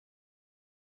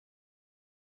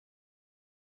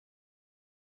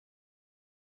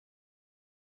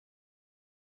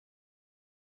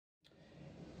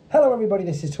Hello everybody,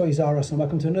 this is Toys R Us and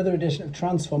welcome to another edition of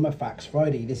Transformer Facts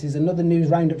Friday. This is another news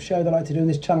roundup show that I like to do on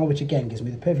this channel, which again gives me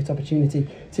the perfect opportunity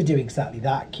to do exactly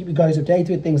that. Keep you guys updated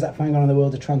with things that are going on in the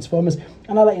world of Transformers,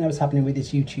 and I'll let you know what's happening with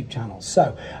this YouTube channel.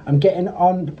 So, I'm getting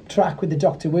on track with the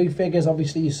Doctor Wu figures.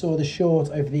 Obviously you saw the short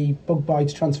of the Bug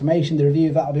Bites transformation, the review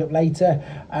of that will be up later.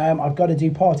 I've got to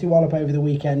do Party Wallop over the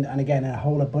weekend, and again a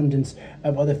whole abundance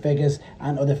of other figures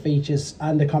and other features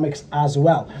and the comics as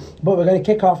well. But we're going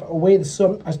to kick off with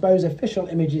some, I suppose, official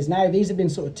images now. These have been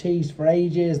sort of teased for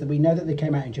ages, that we know that they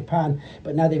came out in Japan,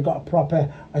 but now they've got a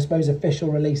proper, I suppose,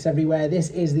 official release everywhere. This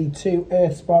is the two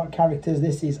Earthspark characters.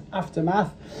 This is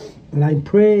Aftermath, and I'm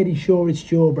pretty sure it's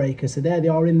Jawbreaker. So there they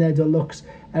are in their deluxe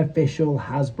official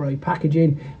Hasbro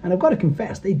packaging, and I've got to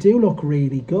confess they do look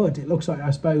really good. It looks like, I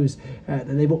suppose, that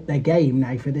they've upped their game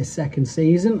now for this second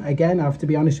season. Again, I have to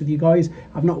be honest with you guys,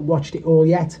 I've not watched it all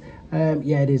yet.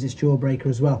 Yeah, it's Jawbreaker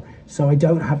as well, so I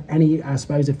don't have any, I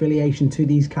suppose, affiliation to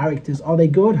these characters. Are they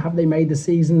good? Have they made the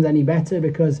seasons any better?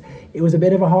 Because it was a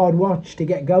bit of a hard watch to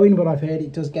get going, but I've heard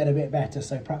it does get a bit better,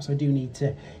 so perhaps I do need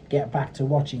to get back to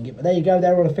watching it. But there you go,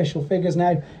 they're all official figures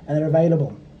now and they're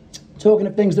available. Talking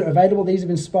of things that are available, these have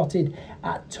been spotted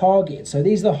at Target. So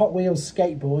these are the Hot Wheels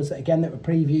skateboards that, again, that were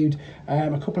previewed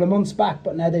a couple of months back,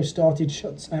 but now they've started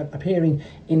appearing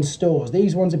in stores.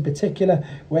 These ones in particular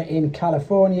were in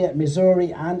California,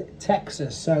 Missouri and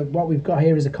Texas. So what we've got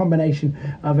here is a combination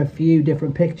of a few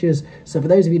different pictures. So for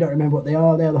those of you who don't remember what they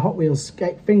are the Hot Wheels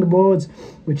skate fingerboards,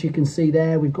 which you can see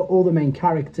there. We've got all the main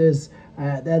characters.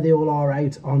 There they all are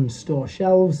out on store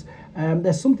shelves.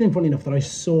 There's something funny enough that I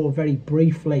saw very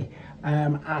briefly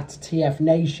at TF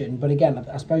Nation, but again,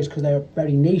 I suppose because they were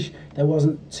very niche, there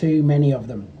wasn't too many of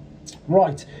them.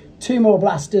 Right, two more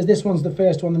blasters. This one's the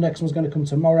first one, the next one's going to come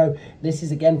tomorrow. This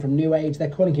is again from Newage. They're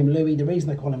calling him Louis. The reason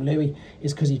they call him Louis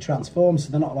is because he transforms,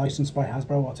 so they're not licensed by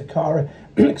Hasbro or Takara.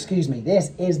 Excuse me.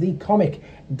 This is the comic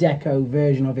deco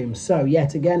version of him. So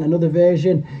yet again, another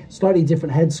version, slightly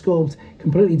different head sculpt,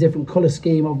 completely different colour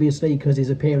scheme, obviously, because his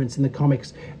appearance in the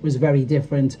comics was very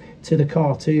different to the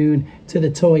cartoon, to the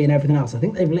toy and everything else. I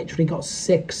think they've literally got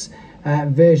 6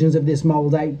 versions of this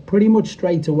mold out pretty much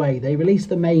straight away. They released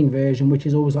the main version, which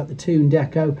is always like the Toon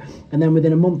Deco, and then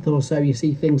within a month or so you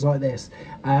see things like this.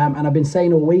 And I've been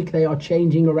saying all week they are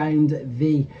changing around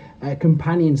the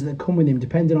companions that come with him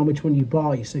depending on which one you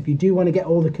buy. So if you do want to get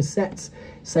all the cassettes,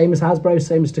 same as Hasbro,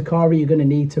 same as Takara, you're going to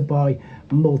need to buy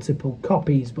multiple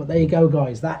copies. But there you go,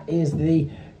 guys, that is the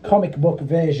comic book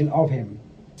version of him.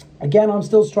 Again, I'm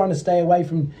still trying to stay away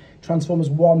from Transformers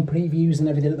 1 previews and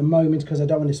everything at the moment because I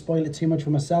don't want to spoil it too much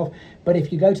for myself. But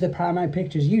if you go to the Paramount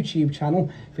Pictures YouTube channel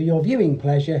for your viewing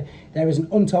pleasure, there is an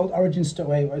Untold Origin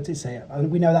story. What did it say?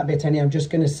 We know that bit anyhow. I'm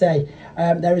just going to say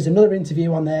there is another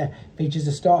interview on there, features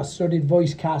a star-studded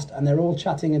voice cast, and they're all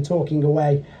chatting and talking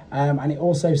away. And it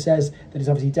also says that it's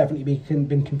obviously definitely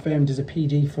been confirmed as a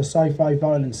PG for sci-fi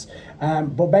violence.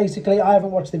 But basically, I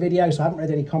haven't watched the video, so I haven't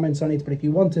read any comments on it. But if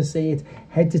you want to see it,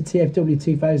 head to TFW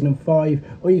 2005,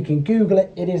 or you can Google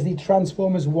it. It is the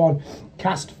Transformers 1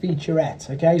 cast featurette.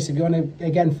 Okay, so if you want to,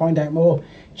 again, find out more,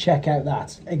 check out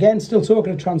that. Again, still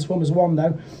talking of Transformers 1,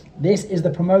 though. This is the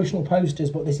promotional posters,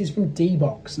 but this is from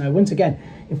D-Box. Now, once again,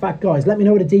 in fact, guys, let me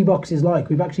know what a D-Box is like.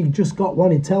 We've actually just got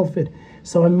one in Telford,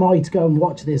 so I might go and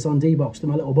watch this on D-Box to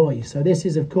my little boy. So this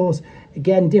is, of course,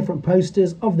 again, different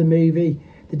posters of the movie.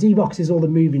 The D-Box is all the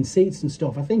moving seats and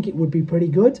stuff. I think it would be pretty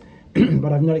good,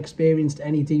 but I've not experienced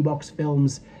any D-Box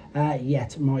films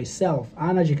yet myself.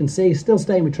 And as you can see, still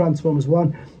staying with Transformers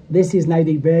 1, this is now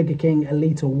the Burger King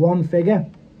Elite 1 figure.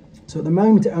 So at the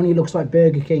moment, it only looks like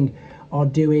Burger King are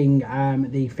doing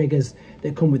the figures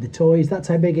that come with the toys. That's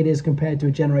how big it is compared to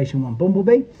a Generation 1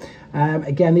 Bumblebee.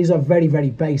 Again, these are very,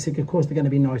 very basic. Of course, they're going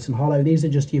to be nice and hollow. These are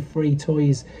just your free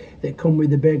toys that come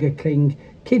with the Burger King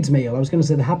kids meal. I was going to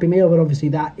say the Happy Meal, but obviously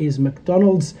that is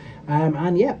McDonald's.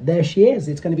 And yeah, there she is.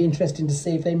 It's going to be interesting to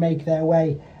see if they make their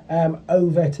way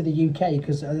over to the UK,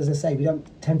 because as I say, we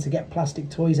don't tend to get plastic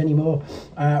toys anymore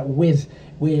with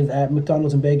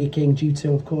McDonald's and Burger King, due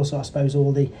to, of course, I suppose,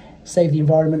 all the save the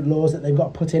environment laws that they've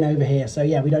got put in over here. So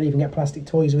yeah, we don't even get plastic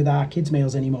toys with our kids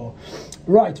meals anymore.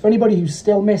 Right, for anybody who's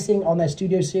still missing on their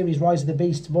Studio Series Rise of the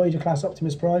Beast Voyager class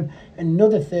Optimus Prime,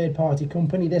 another third-party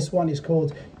company. This one is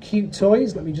called Cute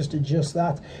Toys. Let me just adjust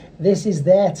that. This is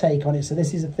their take on it. So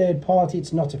this is a third party,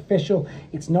 it's not official.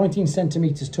 It's 19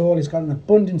 centimeters tall, it's got an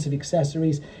abundance of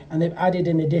accessories, and they've added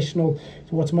an additional,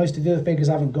 to what most of the other figures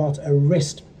haven't got, a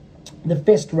wrist, the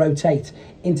fist rotate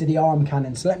into the arm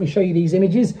cannon. So let me show you these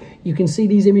images. You can see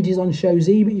these images on Show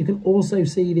Z, but you can also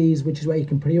see these, which is where you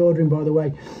can pre-order them, by the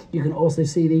way. You can also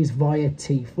see these via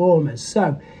T-Formers.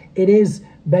 So it is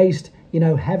based you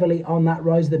know, heavily on that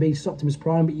Rise of the Beasts Optimus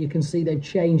Prime, but you can see they've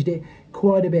changed it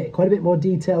quite a bit more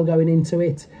detail going into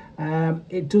it.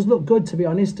 It does look good, to be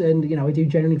honest, and you know, I do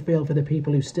generally feel for the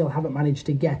people who still haven't managed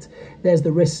to get, there's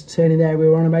the wrist turning there we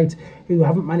were on about, who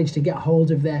haven't managed to get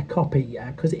hold of their copy,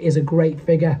 because it is a great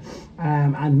figure,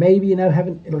 and maybe, you know,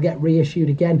 it'll get reissued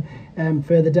again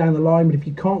further down the line. But if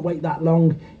you can't wait that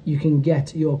long, you can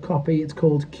get your copy. It's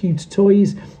called Cute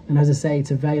Toys, and as I say,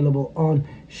 it's available on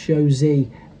Show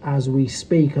Z as we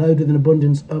speak, loaded with an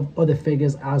abundance of other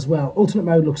figures as well. Ultimate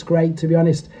mode looks great, to be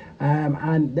honest,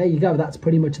 and there you go, that's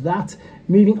pretty much that.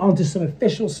 Moving on to some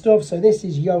official stuff. So this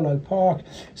is YoloPark.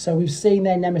 So we've seen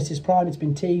their Nemesis Prime, it's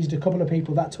been teased. A couple of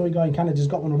people, that toy guy in Canada's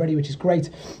got one already, which is great.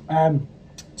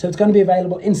 So it's going to be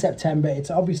available in September.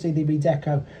 It's obviously the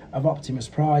redeco of Optimus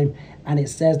Prime, and it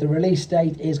says the release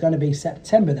date is going to be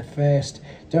September the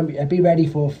 1st. Be ready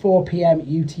for 4 PM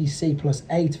UTC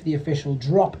 +8 for the official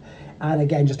drop. And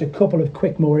again, just a couple of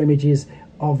quick more images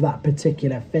of that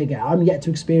particular figure. I'm yet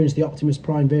to experience the Optimus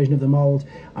Prime version of the mold.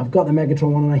 I've got the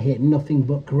Megatron one and I hear nothing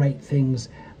but great things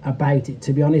about it,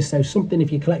 to be honest. So something,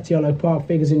 if you collect YoloPark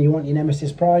figures and you want your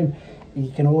Nemesis Prime,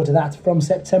 you can order that from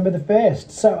September the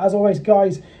 1st. So as always,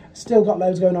 guys, still got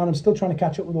loads going on. I'm still trying to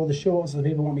catch up with all the shorts that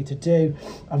people want me to do.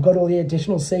 I've got all the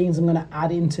additional scenes I'm going to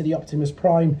add into the Optimus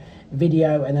Prime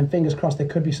video, and then fingers crossed there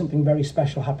could be something very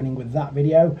special happening with that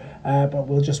video, but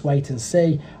we'll just wait and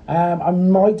see. I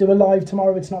might do a live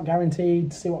tomorrow, it's not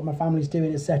guaranteed, to see what my family's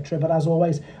doing, etc. But as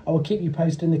always, I will keep you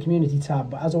posted in the community tab.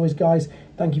 But as always, guys,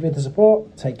 thank you for the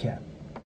support. Take care.